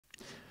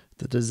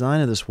The design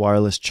of this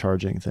wireless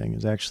charging thing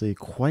is actually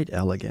quite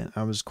elegant.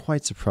 I was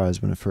quite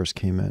surprised when it first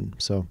came in.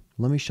 So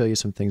let me show you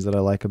some things that I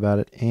like about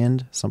it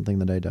and something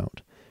that I don't.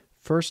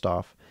 First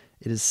off,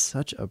 it is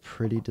such a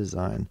pretty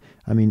design.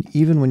 I mean,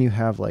 even when you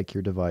have like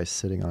your device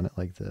sitting on it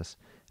like this,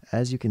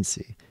 as you can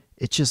see,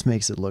 it just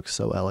makes it look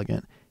so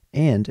elegant.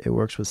 And it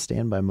works with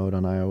standby mode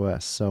on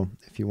iOS. So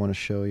if you want to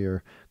show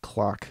your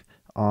clock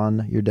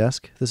on your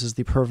desk, this is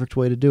the perfect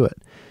way to do it.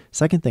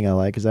 Second thing I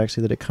like is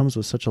actually that it comes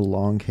with such a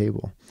long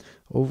cable.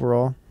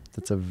 Overall,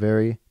 that's a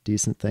very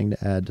decent thing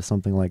to add to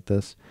something like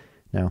this.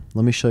 Now,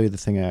 let me show you the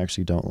thing I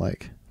actually don't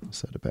like. I'll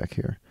set it back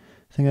here.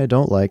 The thing I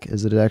don't like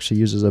is that it actually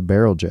uses a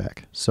barrel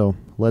jack. So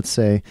let's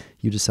say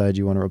you decide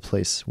you want to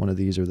replace one of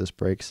these or this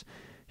breaks.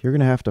 You're going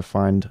to have to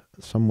find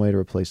some way to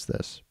replace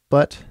this.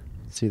 But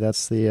see,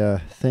 that's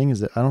the thing, is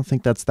that I don't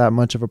think that's that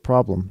much of a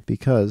problem,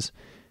 because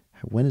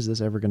when is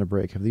this ever going to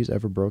break? Have these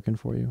ever broken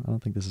for you? I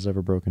don't think this has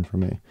ever broken for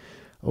me.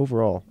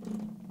 Overall,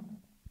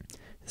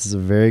 this is a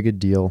very good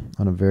deal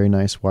on a very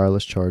nice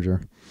wireless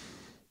charger.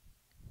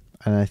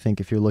 And I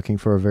think if you're looking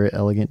for a very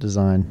elegant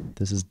design,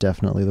 this is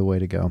definitely the way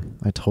to go.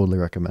 I totally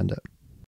recommend it.